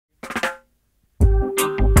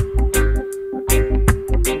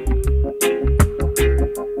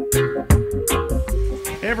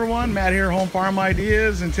Matt here, Home Farm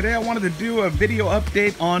Ideas, and today I wanted to do a video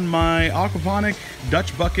update on my aquaponic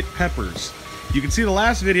Dutch bucket peppers. You can see the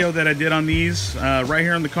last video that I did on these right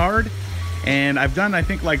here on the card, and I've done I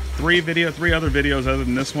think like three other videos other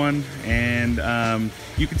than this one, and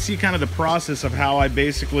you can see kind of the process of how I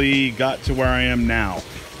basically got to where I am now.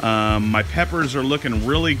 My peppers are looking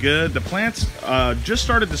really good. The plants just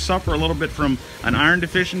started to suffer a little bit from an iron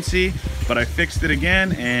deficiency, but I fixed it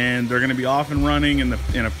again and they're gonna be off and running in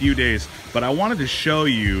a few days. But I wanted to show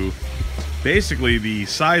you basically the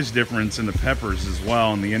size difference in the peppers as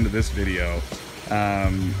well in the end of this video.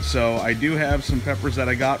 So I do have some peppers that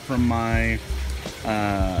I got from my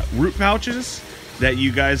root pouches that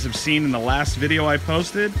you guys have seen in the last video I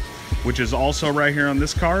posted, which is also right here on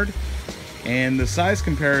this card. And the size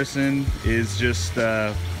comparison is just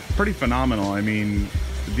pretty phenomenal. I mean,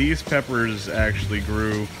 these peppers actually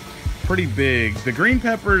grew pretty big. The green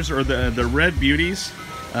peppers, or the red beauties,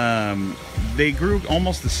 they grew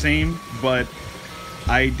almost the same, but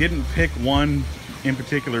I didn't pick one in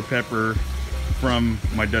particular pepper from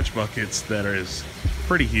my Dutch buckets that is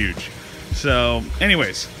pretty huge. So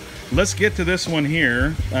anyways, let's get to this one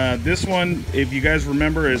here. This one, if you guys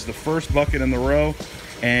remember, is the first bucket in the row,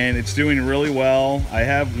 and it's doing really well. I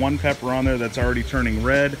have one pepper on there that's already turning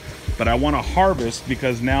red, but I want to harvest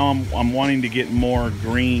because now I'm wanting to get more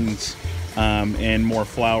greens and more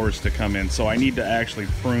flowers to come in. So I need to actually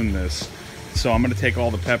prune this. So I'm going to take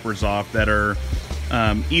all the peppers off that are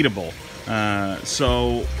eatable.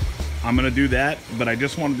 So I'm going to do that, but I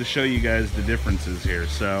just wanted to show you guys the differences here.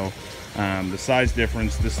 So the size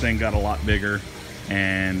difference, this thing got a lot bigger,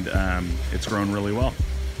 and it's grown really well.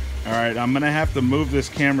 All right, I'm gonna have to move this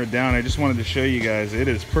camera down. I just wanted to show you guys, it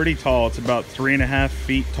is pretty tall. It's about 3.5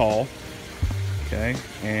 feet tall. Okay,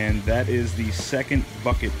 and that is the second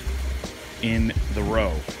bucket in the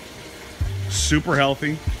row. Super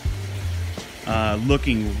healthy,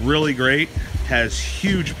 looking really great, has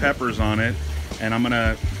huge peppers on it, and I'm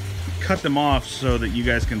gonna cut them off so that you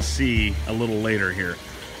guys can see a little later here.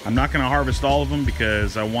 I'm not gonna harvest all of them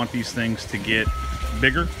because I want these things to get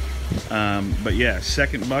bigger. But yeah,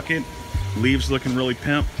 second bucket, leaves looking really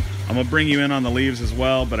pimp. I'm gonna bring you in on the leaves as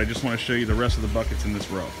well, but I just want to show you the rest of the buckets in this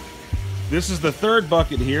row. This is the third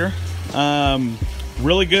bucket here.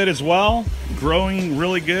 Really good as well, growing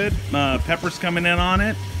really good. Peppers coming in on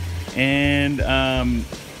it, and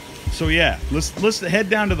so yeah, let's head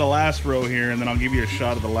down to the last row here, and then I'll give you a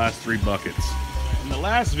shot of the last three buckets. In the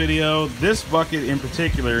last video, this bucket in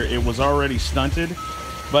particular, it was already stunted,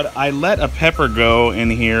 but I let a pepper go in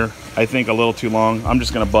here, I think a little too long. I'm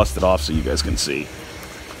just gonna bust it off so you guys can see.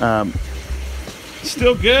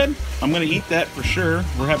 Still good. I'm gonna eat that for sure.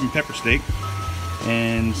 We're having pepper steak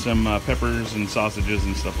and some peppers and sausages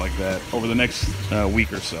and stuff like that over the next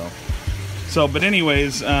week or so. But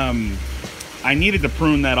anyways, I needed to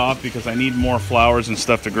prune that off because I need more flowers and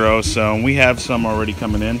stuff to grow. So we have some already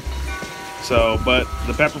coming in. So, but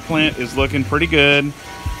the pepper plant is looking pretty good.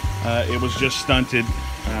 It was just stunted.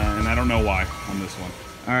 And I don't know why on this one.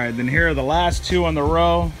 All right, then here are the last two on the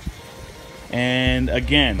row. And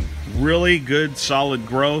again, really good, solid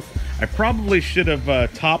growth. I probably should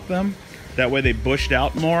have topped them. That way they bushed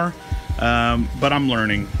out more, but I'm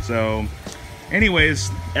learning. So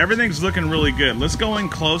anyways, everything's looking really good. Let's go in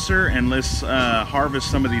closer and let's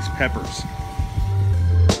harvest some of these peppers.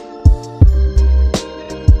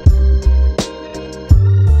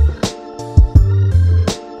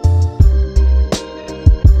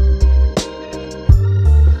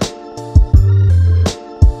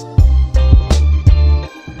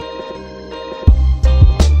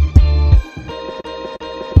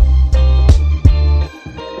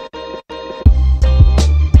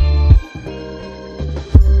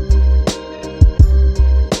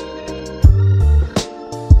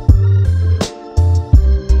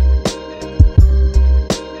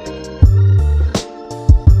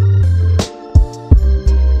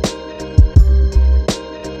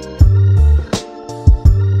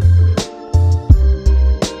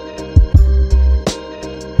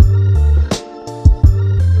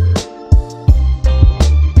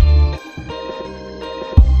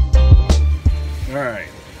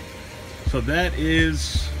 So that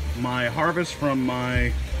is my harvest from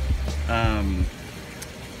my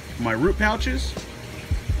my root pouches,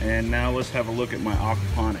 and now let's have a look at my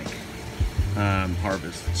aquaponic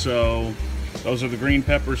harvest. So those are the green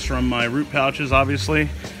peppers from my root pouches, obviously.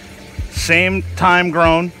 Same time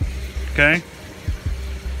grown, okay?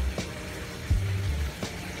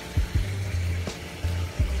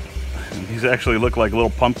 And these actually look like little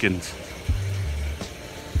pumpkins.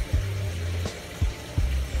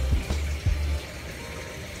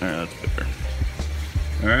 There, that's better.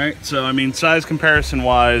 All right, so I mean, size comparison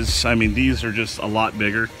wise, I mean, these are just a lot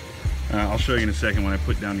bigger. I'll show you in a second when I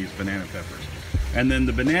put down these banana peppers. And then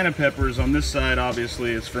the banana peppers on this side,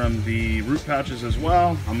 obviously, is from the root pouches as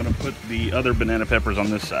well. I'm gonna put the other banana peppers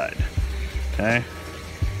on this side, okay?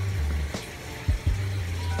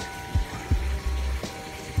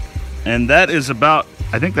 And that is about,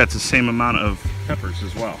 I think that's the same amount of peppers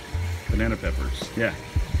as well, banana peppers, yeah.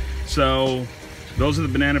 So those are the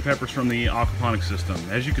banana peppers from the aquaponics system.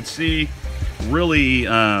 As you can see, really,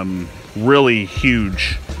 really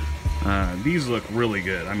huge. These look really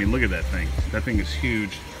good. I mean, look at that thing. That thing is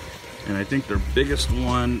huge. And I think their biggest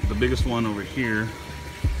one, the biggest one over here.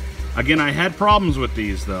 Again, I had problems with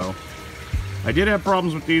these though. I did have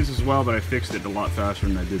problems with these as well, but I fixed it a lot faster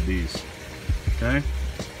than I did these. Okay?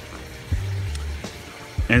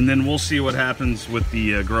 And then we'll see what happens with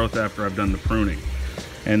the growth after I've done the pruning.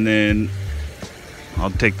 And then I'll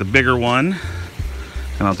take the bigger one,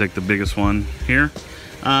 and I'll take the biggest one here.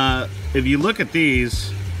 If you look at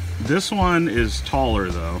these, this one is taller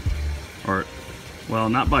though, or, well,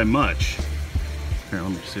 not by much. Here,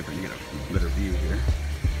 let me see if I can get a better view here.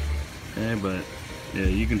 Okay, but yeah,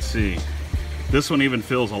 you can see. This one even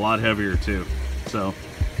feels a lot heavier too. So,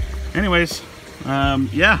 anyways,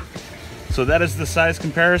 yeah. So that is the size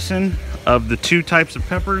comparison of the two types of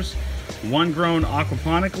peppers. One grown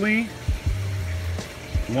aquaponically,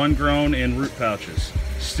 one grown in root pouches.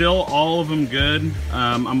 Still all of them good.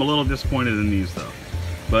 I'm a little disappointed in these though.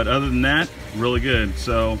 But other than that, really good.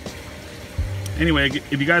 So anyway,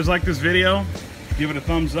 if you guys like this video, give it a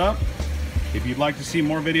thumbs up. If you'd like to see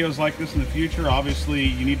more videos like this in the future, obviously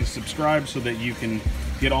you need to subscribe so that you can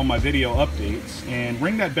get all my video updates. And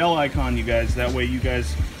ring that bell icon, you guys. That way you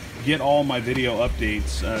guys get all my video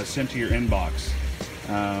updates sent to your inbox.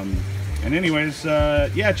 And anyways,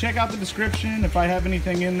 yeah, check out the description if I have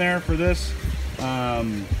anything in there for this. I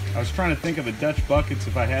was trying to think of the Dutch buckets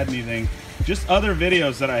if I had anything. Just other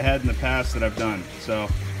videos that I had in the past that I've done. So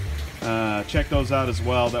check those out as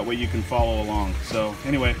well. That way you can follow along. So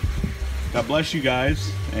anyway, God bless you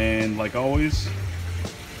guys. And like always,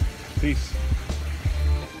 peace.